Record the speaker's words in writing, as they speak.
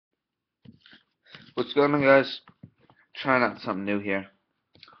What's going on, guys? Trying out something new here.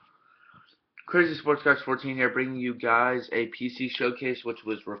 Crazy Sports Cards 14 here, bringing you guys a PC showcase, which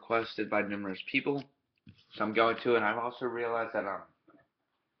was requested by numerous people. So I'm going to, and I've also realized that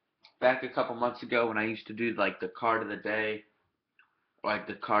back a couple months ago when I used to do like the card of the day, like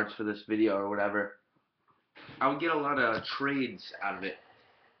the cards for this video or whatever, I would get a lot of trades out of it,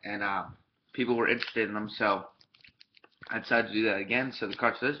 and people were interested in them, so I decided to do that again. So the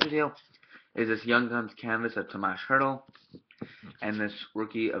cards for this video is this Young Guns canvas of Tomas Hertl, and this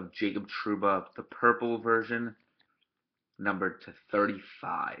rookie of Jacob Trouba, the purple version, numbered to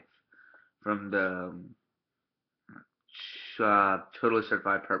 35 from the totally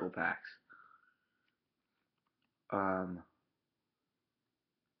certified purple packs. Sorry,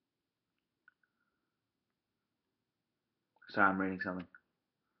 I'm reading something.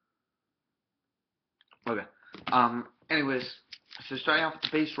 Okay. Anyways, so starting off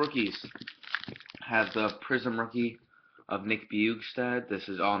with the base rookies, have the Prism rookie of Nick Bjugstad. This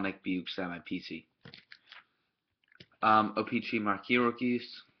is all Nick Bjugstad, my PC. OPG Marquee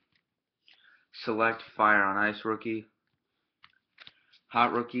rookies. Select Fire on Ice rookie.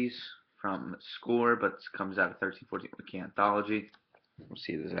 Hot rookies from Score, but comes out of 13-14 Rookie Anthology. We'll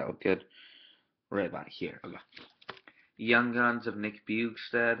see, does that look good? Right about here. Okay. Young Guns of Nick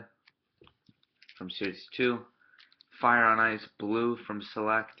Bjugstad from Series 2. Fire on Ice Blue from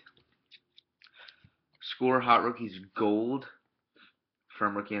Select. Score Hot Rookies Gold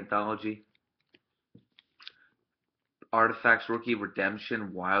from Rookie Anthology. Artifacts Rookie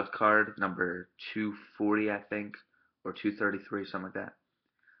Redemption Wild Card number 240, I think, or 233, something like that,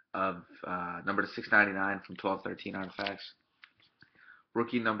 of number to 699 from 1213 Artifacts.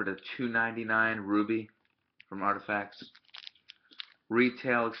 Rookie number to 299 Ruby from Artifacts.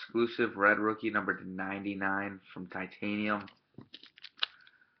 Retail exclusive red rookie number to 99 from Titanium.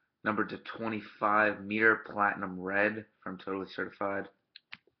 Number to 25 Meter Platinum Red from Totally Certified.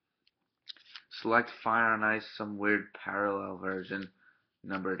 Select Fire on Ice, some weird parallel version,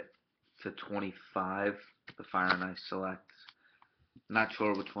 numbered to 25. The Fire on Ice Select. Not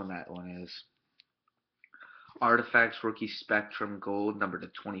sure which one that one is. Artifacts Rookie Spectrum Gold, numbered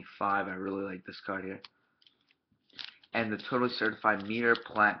to 25. I really like this card here. And the Totally Certified Meter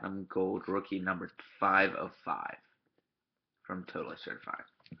Platinum Gold Rookie, numbered 5 of 5 from Totally Certified.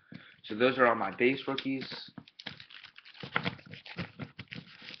 So those are all my base rookies.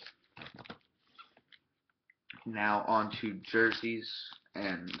 Now on to jerseys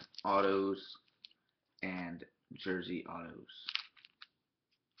and autos and jersey autos.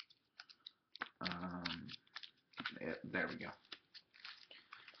 Yeah, there we go.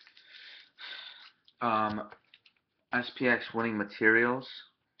 SPX Winning Materials.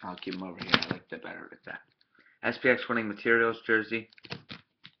 I'll keep them over here. I like that better with that. SPX Winning Materials jersey.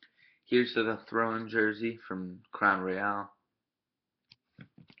 Here's the Throne jersey from Crown Royale.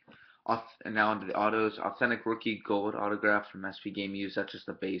 And now onto the autos. Authentic Rookie Gold autograph from SP Game Used. That's just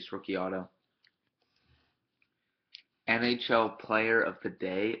the base rookie auto. NHL Player of the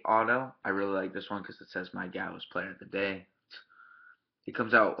Day auto. I really like this one because it says my guy was Player of the Day. It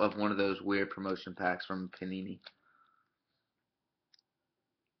comes out of one of those weird promotion packs from Panini.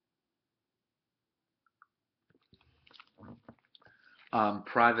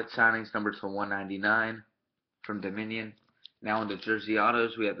 Private signings number to 199 from Dominion. Now into jersey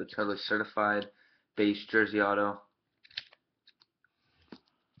autos, we have the Totally Certified base jersey auto.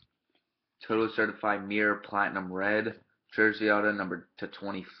 Totally Certified Mirror Platinum Red jersey auto number to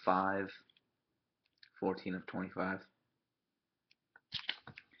 25. 14 of 25.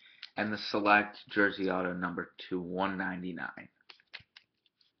 And the Select jersey auto number to 199.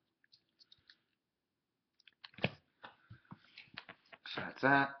 So that's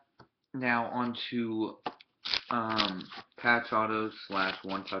that. Now on to patch autos /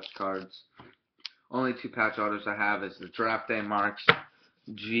 one-touch cards. Only two patch autos I have is the Draft Day marks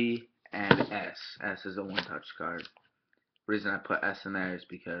G and S. S is a one-touch card. The reason I put S in there is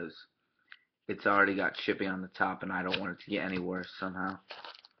because it's already got shipping on the top and I don't want it to get any worse somehow.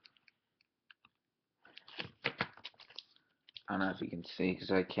 I don't know if you can see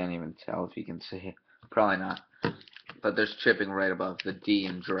because I can't even tell if you can see. Probably not. But there's chipping right above the D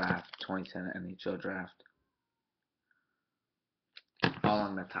in Draft, 2010 NHL Draft. All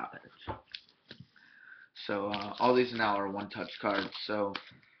on the top edge. So all these now are one-touch cards. So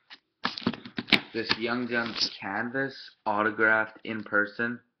this Young Guns canvas autographed in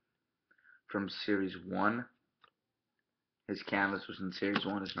person from Series 1. His canvas was in Series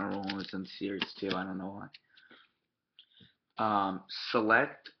 1. His normal one was in Series 2. I don't know why.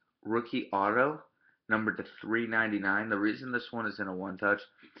 Select Rookie Auto, numbered to 399. The reason this one is in a one-touch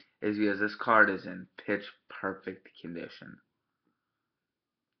is because this card is in pitch perfect condition.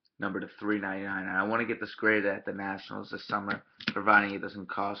 Number to 399. And I want to get this graded at the Nationals this summer, providing it doesn't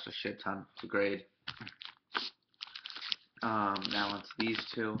cost a shit ton to grade. Now it's these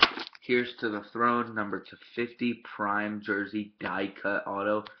two. Here's to the Throne, number to 50, prime jersey, die cut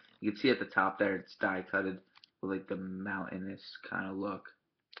auto. You can see at the top there, it's die cutted with like the mountainous kind of look.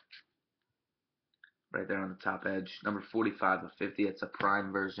 Right there on the top edge. Number 45 of 50, it's a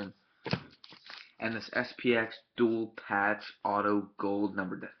prime version. And this SPX dual patch auto gold,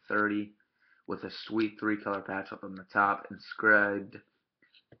 number to 30, with a sweet 3-color patch up on the top, inscribed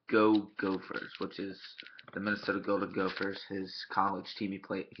Go Gophers, which is the Minnesota Golden Gophers, his college team.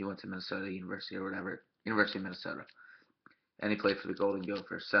 He went to Minnesota University or whatever, University of Minnesota, and he played for the Golden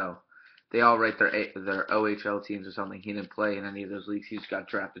Gophers. So they all rate their OHL teams or something. He didn't play in any of those leagues. He just got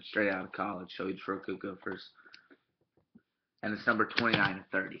drafted straight out of college, so he just wrote Go Gophers. And it's number 29 of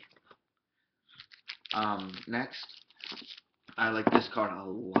 30. Next, I like this card a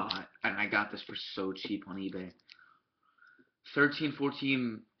lot, and I got this for so cheap on eBay.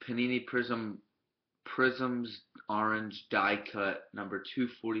 13-14 Panini Prisms Orange die cut, number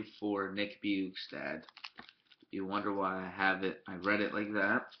 244, Nick Bjugstad. You wonder why I have it. I read it like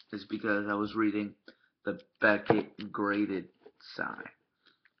that. It's because I was reading the Beckett graded side.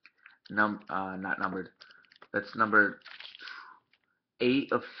 Not numbered. That's number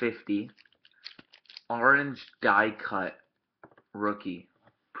 8 of 50. Orange die cut rookie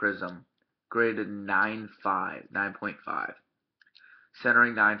Prism, graded 9.5.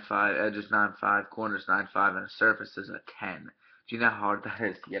 Centering 9.5, edges 9.5, corners 9.5, and a surface is a 10. Do you know how hard that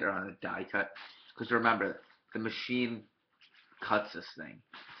is to get it on a die cut? Because remember, the machine cuts this thing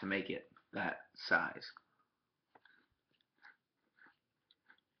to make it that size.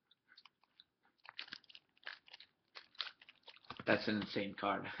 That's an insane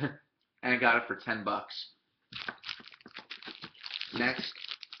card. And I got it for $10. Next,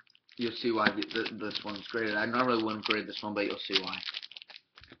 you'll see why this one's graded. I normally wouldn't grade this one, but you'll see why.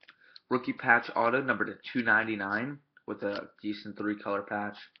 Rookie patch auto, number to 299, with a decent 3-color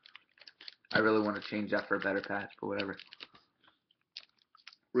patch. I really want to change that for a better patch, but whatever.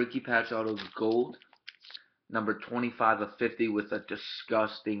 Rookie patch auto gold, number 25 of 50, with a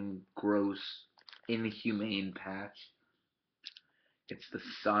disgusting, gross, inhumane patch. It's the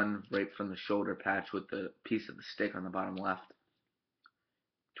sun right from the shoulder patch with the piece of the stick on the bottom left.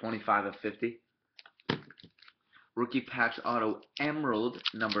 25 of 50. Rookie patch auto emerald,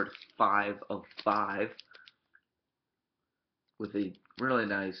 numbered 5 of 5, with a really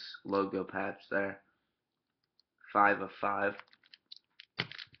nice logo patch there. 5 of 5.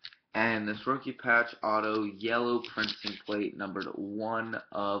 And this rookie patch auto yellow printing plate, numbered 1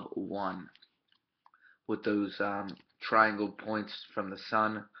 of 1, with those triangle points from the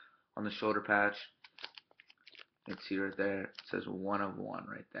sun on the shoulder patch. You can see right there, it says 1 of 1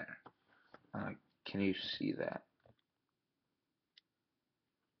 right there. Can you see that?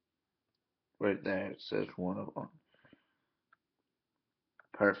 Right there, it says 1 of 1.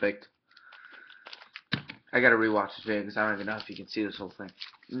 Perfect. I gotta rewatch this video because I don't even know if you can see this whole thing.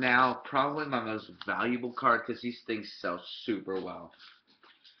 Now, probably my most valuable card, because these things sell super well.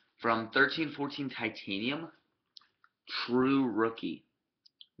 From 13-14 Titanium, True Rookie,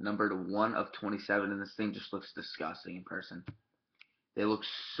 numbered 1 of 27, and this thing just looks disgusting in person. They look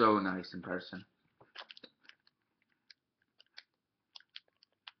so nice in person.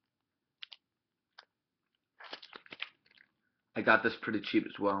 I got this pretty cheap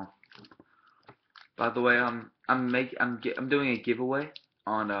as well. By the way, I'm doing a giveaway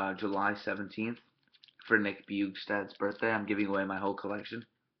on July 17th for Nick Bjugstad's birthday. I'm giving away my whole collection.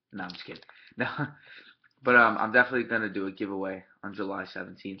 No, I'm just kidding. No, but I'm definitely gonna do a giveaway on July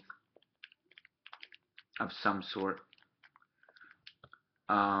 17th of some sort.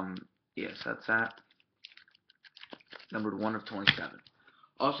 Yes, that's that. Numbered 1 of 27.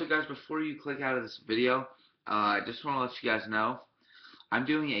 Also, guys, before you click out of this video, I just want to let you guys know I'm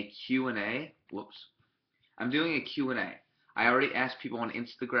doing a Q&A. Whoops. I'm doing a Q&A. I already asked people on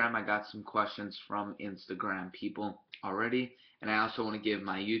Instagram. I got some questions from Instagram people already. And I also want to give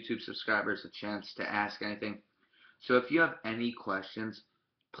my YouTube subscribers a chance to ask anything. So if you have any questions,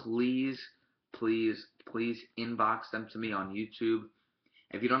 please, please, please inbox them to me on YouTube.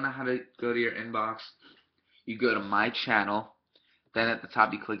 If you don't know how to go to your inbox, you go to my channel. Then at the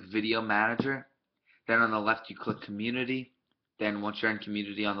top you click Video Manager. Then on the left you click Community. Then once you're in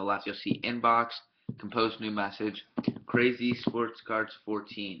Community on the left you'll see Inbox, Compose New Message, Crazy Sports Cards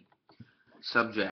 14. Subject.